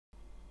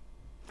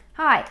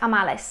Hi, I'm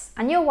Alice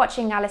and you're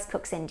watching Alice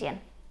Cooks Indian.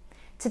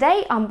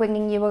 Today I'm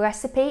bringing you a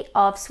recipe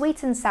of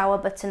sweet and sour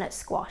butternut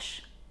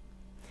squash.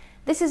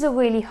 This is a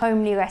really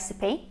homely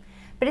recipe,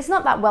 but it's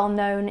not that well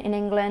known in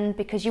England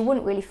because you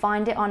wouldn't really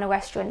find it on a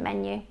restaurant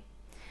menu.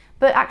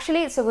 But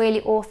actually it's a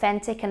really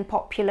authentic and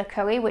popular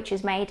curry which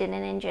is made in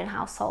an Indian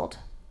household.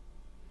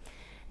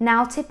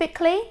 Now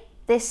typically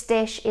this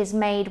dish is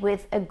made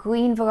with a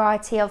green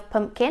variety of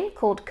pumpkin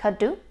called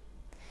Kaddu,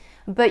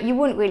 but you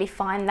wouldn't really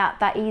find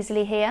that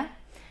easily here.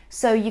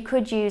 So you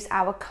could use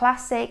our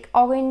classic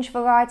orange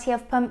variety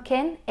of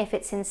pumpkin if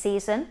it's in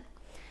season.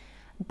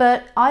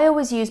 But I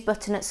always use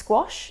butternut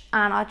squash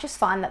and I just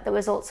find that the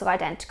results are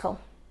identical.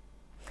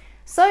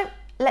 So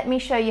let me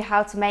show you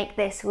how to make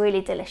this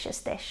really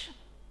delicious dish.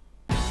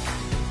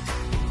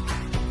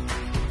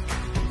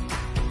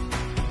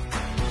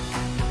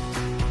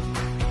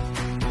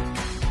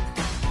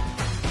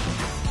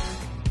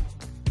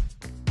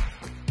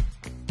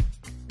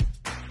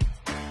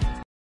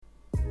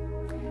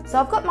 So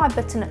I've got my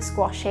butternut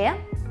squash here.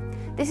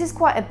 This is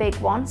quite a big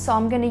one, so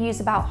I'm going to use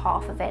about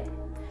half of it.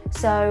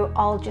 So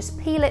I'll just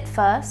peel it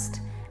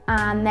first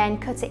and then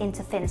cut it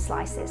into thin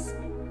slices.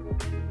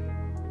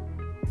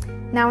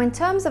 Now in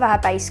terms of our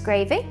base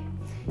gravy,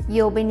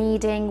 you'll be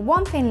needing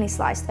 1 thinly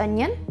sliced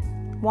onion,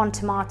 1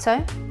 tomato,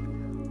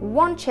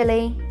 1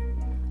 chilli,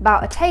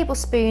 about a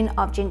tablespoon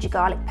of ginger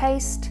garlic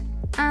paste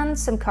and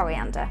some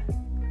coriander.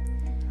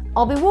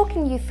 I'll be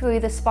walking you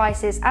through the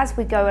spices as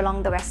we go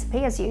along the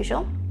recipe as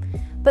usual.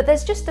 But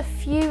there's just a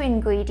few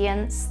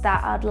ingredients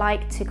that I'd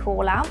like to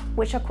call out,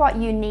 which are quite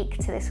unique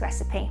to this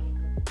recipe.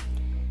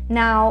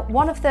 Now,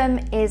 one of them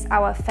is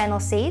our fennel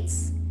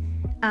seeds,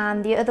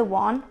 and the other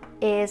one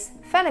is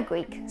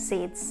fenugreek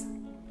seeds.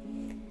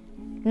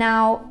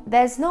 Now,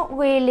 there's not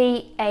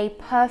really a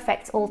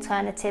perfect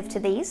alternative to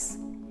these.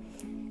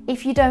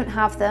 If you don't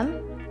have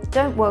them,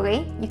 don't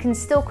worry, you can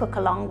still cook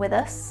along with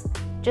us.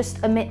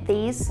 Just omit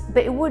these,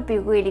 but it would be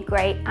really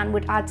great and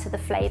would add to the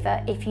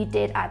flavour if you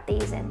did add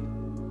these in.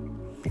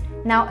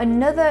 Now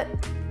another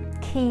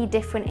key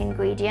different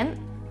ingredient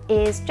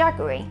is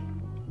jaggery.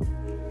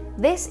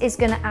 This is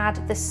going to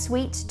add the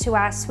sweet to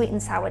our sweet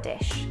and sour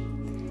dish.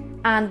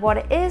 And what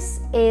it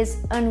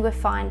is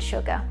unrefined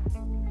sugar.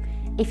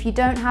 If you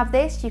don't have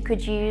this, you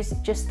could use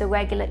just the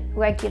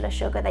regular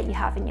sugar that you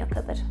have in your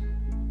cupboard.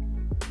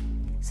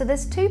 So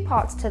there's 2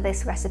 parts to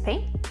this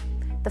recipe.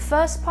 The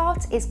first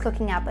part is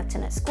cooking our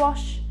butternut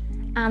squash,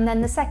 and then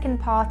the second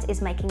part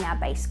is making our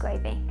base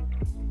gravy.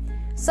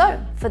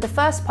 So for the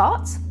first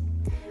part,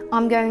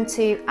 I'm going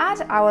to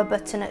add our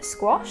butternut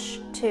squash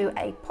to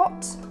a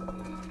pot.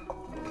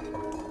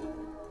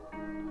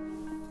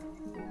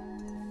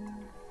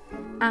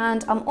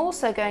 And I'm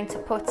also going to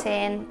put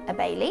in a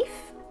bay leaf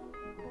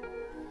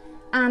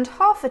and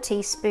half a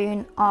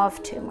teaspoon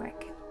of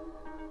turmeric.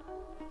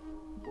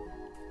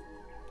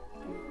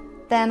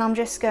 Then I'm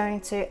just going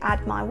to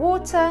add my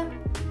water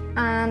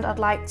and I'd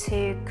like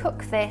to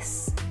cook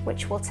this,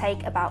 which will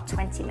take about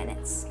 20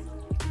 minutes.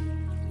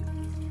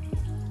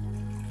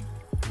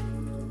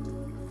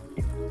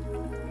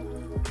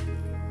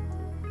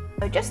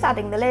 So just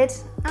adding the lid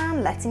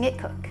and letting it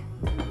cook.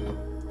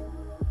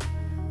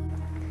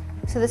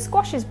 So the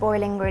squash is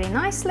boiling really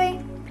nicely.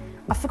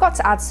 I forgot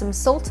to add some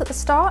salt at the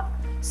start,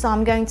 so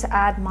I'm going to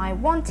add my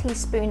 1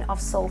 teaspoon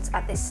of salt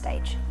at this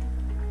stage.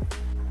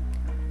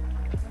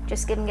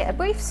 Just giving it a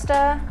brief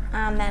stir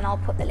and then I'll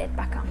put the lid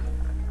back on.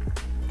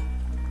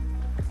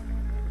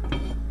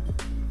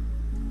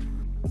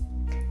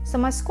 So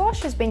my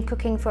squash has been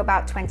cooking for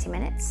about 20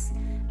 minutes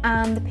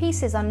and the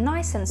pieces are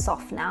nice and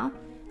soft now,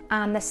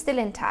 and they're still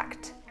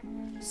intact.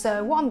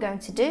 So what I'm going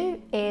to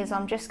do is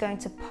I'm just going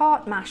to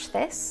part mash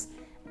this,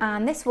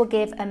 and this will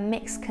give a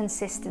mixed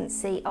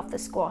consistency of the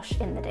squash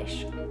in the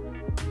dish.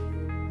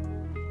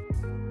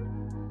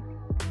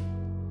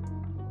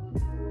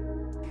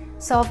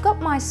 So I've got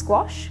my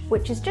squash,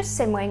 which is just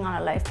simmering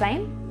on a low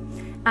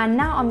flame, and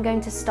now I'm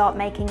going to start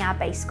making our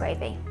base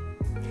gravy.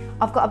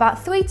 I've got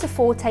about 3 to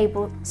 4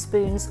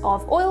 tablespoons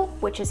of oil,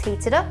 which is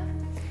heated up,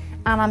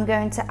 and I'm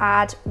going to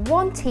add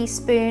 1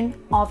 teaspoon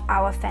of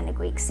our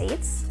fenugreek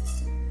seeds,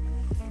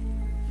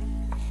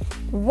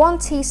 1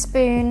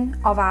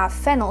 teaspoon of our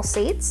fennel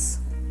seeds,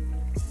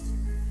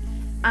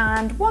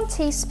 and 1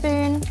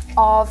 teaspoon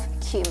of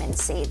cumin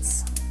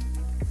seeds.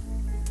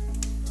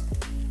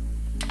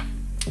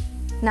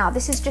 Now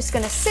this is just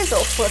going to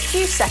sizzle for a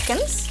few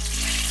seconds.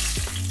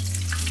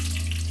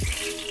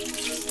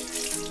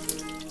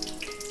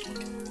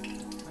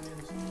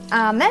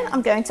 And then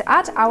I'm going to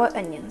add our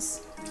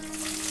onions.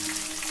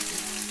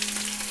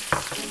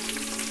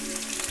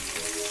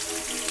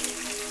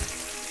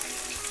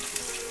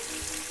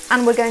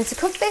 And we're going to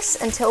cook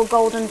this until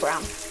golden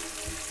brown.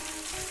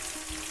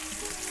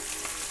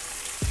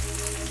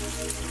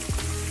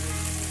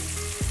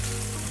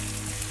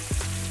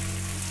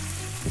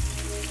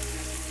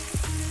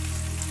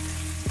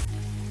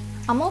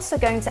 I'm also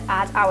going to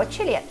add our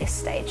chilli at this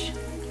stage.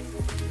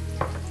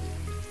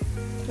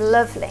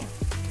 Lovely.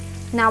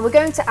 Now we're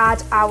going to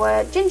add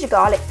our ginger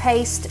garlic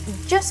paste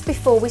just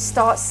before we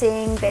start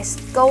seeing this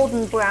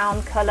golden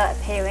brown colour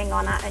appearing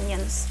on our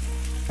onions.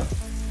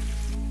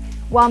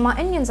 While my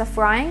onions are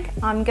frying,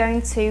 I'm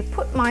going to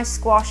put my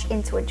squash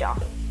into a jar.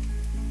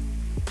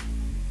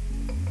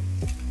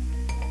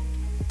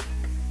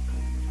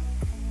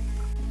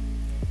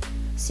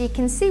 So you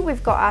can see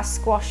we've got our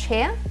squash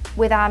here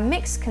with our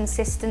mixed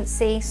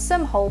consistency,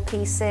 some whole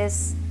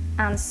pieces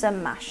and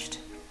some mashed.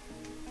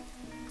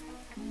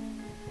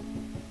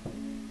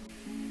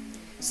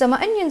 So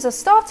my onions are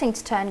starting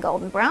to turn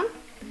golden brown,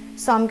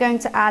 so I'm going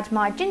to add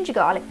my ginger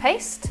garlic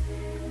paste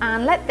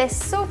and let this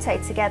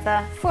saute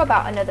together for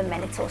about another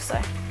minute or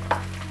so.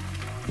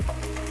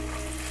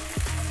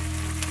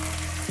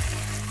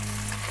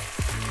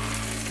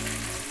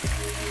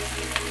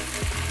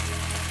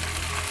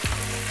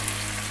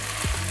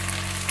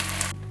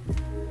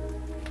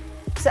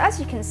 So as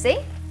you can see,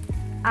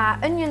 our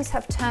onions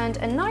have turned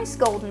a nice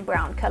golden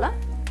brown colour.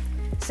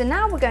 So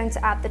now we're going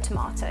to add the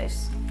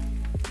tomatoes.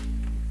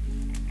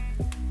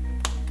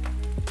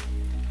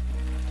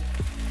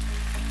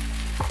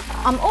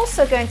 I'm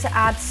also going to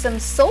add some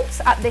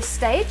salt at this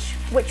stage,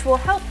 which will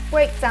help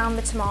break down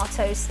the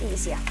tomatoes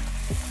easier.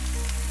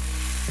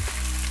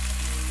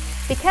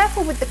 Be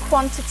careful with the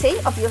quantity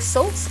of your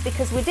salt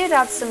because we did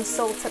add some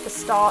salt at the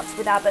start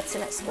with our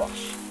butternut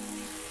squash.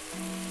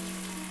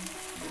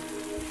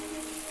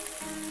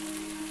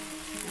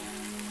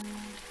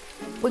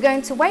 We're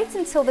going to wait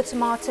until the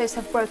tomatoes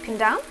have broken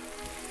down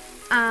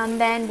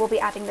and then we'll be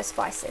adding the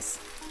spices.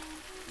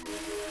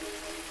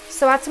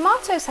 So our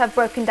tomatoes have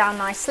broken down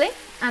nicely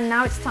and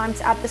now it's time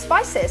to add the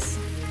spices.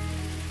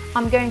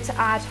 I'm going to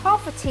add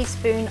half a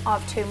teaspoon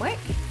of turmeric.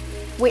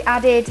 We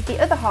added the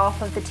other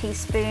half of the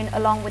teaspoon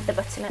along with the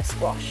butternut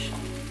squash.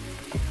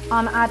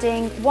 I'm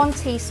adding 1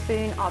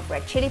 teaspoon of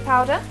red chilli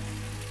powder,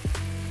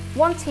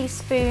 1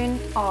 teaspoon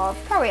of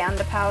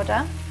coriander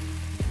powder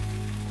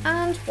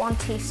and 1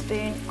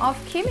 teaspoon of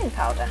cumin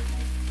powder.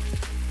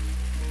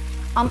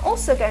 I'm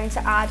also going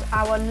to add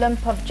our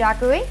lump of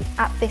jaggery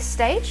at this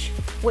stage,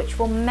 which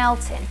will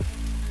melt in.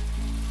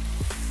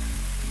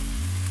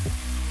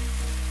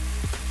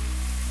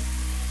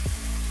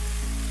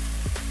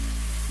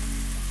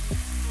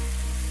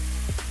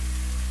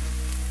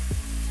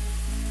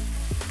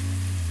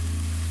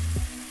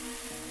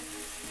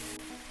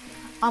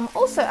 I'm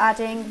also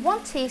adding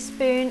 1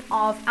 teaspoon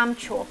of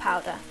Amchur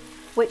powder,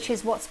 which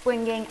is what's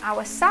bringing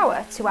our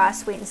sour to our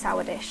sweet and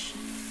sour dish.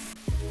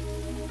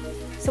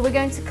 So we're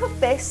going to cook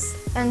this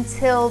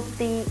until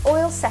the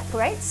oil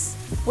separates,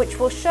 which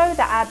will show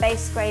that our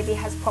base gravy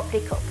has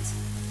properly cooked.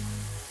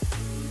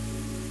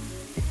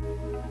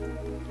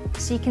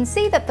 So you can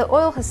see that the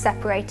oil has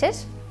separated,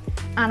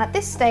 and at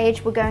this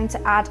stage we're going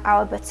to add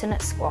our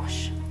butternut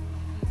squash.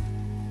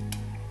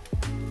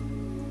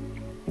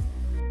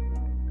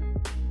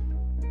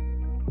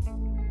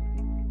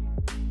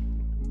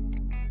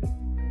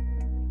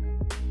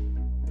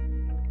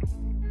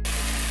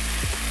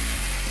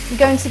 I'm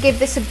going to give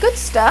this a good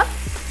stir.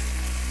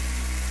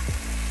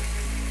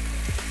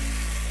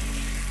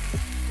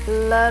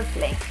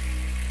 Lovely.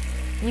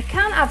 You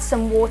can add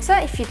some water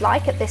if you'd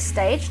like at this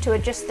stage to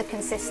adjust the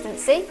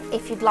consistency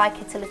if you'd like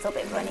it a little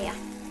bit runnier.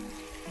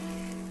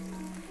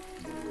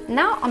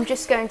 Now I'm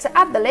just going to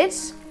add the lid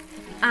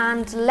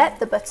and let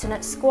the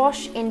butternut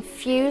squash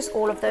infuse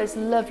all of those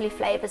lovely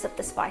flavours of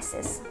the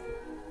spices.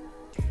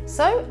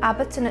 So our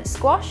butternut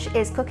squash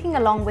is cooking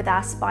along with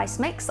our spice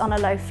mix on a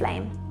low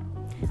flame.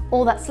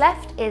 All that's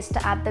left is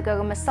to add the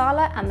garam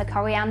masala and the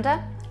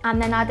coriander, and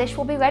then our dish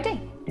will be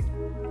ready.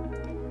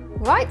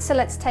 Right, so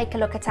let's take a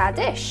look at our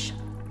dish.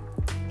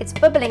 It's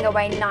bubbling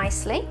away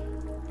nicely.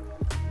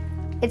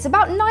 It's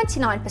about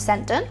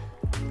 99% done.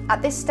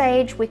 At this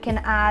stage we can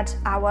add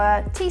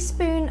our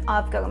teaspoon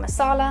of garam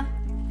masala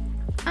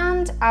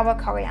and our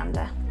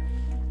coriander.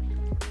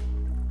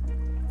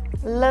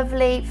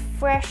 Lovely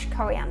fresh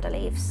coriander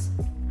leaves.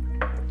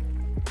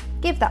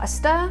 Give that a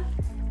stir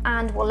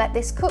and we'll let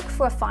this cook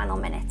for a final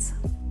minute.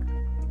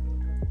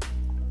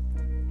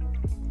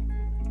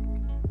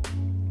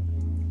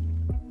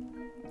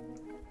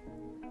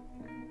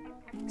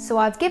 So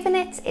I've given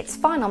it its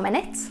final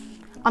minute.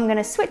 I'm going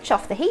to switch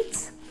off the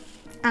heat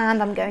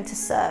and I'm going to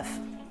serve.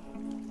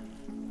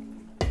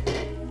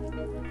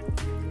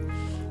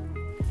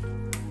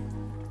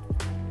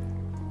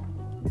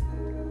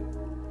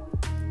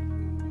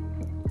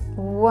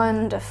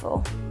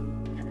 Wonderful.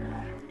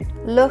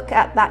 Look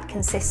at that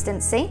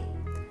consistency.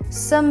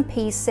 Some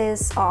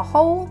pieces are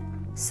whole,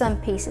 some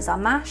pieces are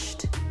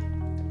mashed,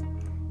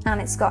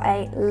 and it's got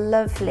a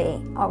lovely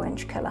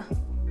orange colour.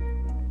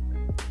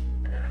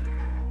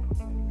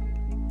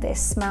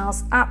 This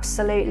smells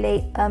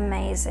absolutely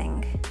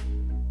amazing.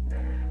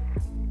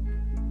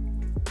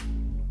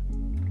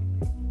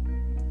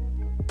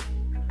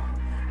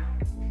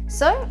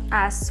 So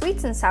our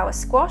sweet and sour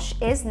squash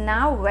is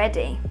now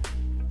ready.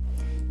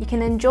 You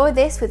can enjoy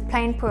this with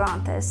plain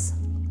paranthas.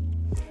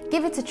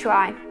 Give it a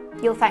try.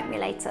 You'll thank me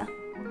later.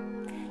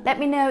 Let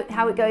me know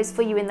how it goes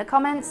for you in the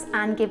comments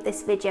and give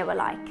this video a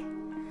like.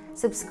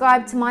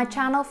 Subscribe to my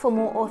channel for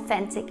more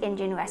authentic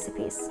Indian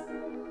recipes.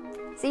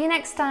 See you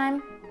next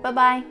time. Bye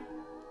bye.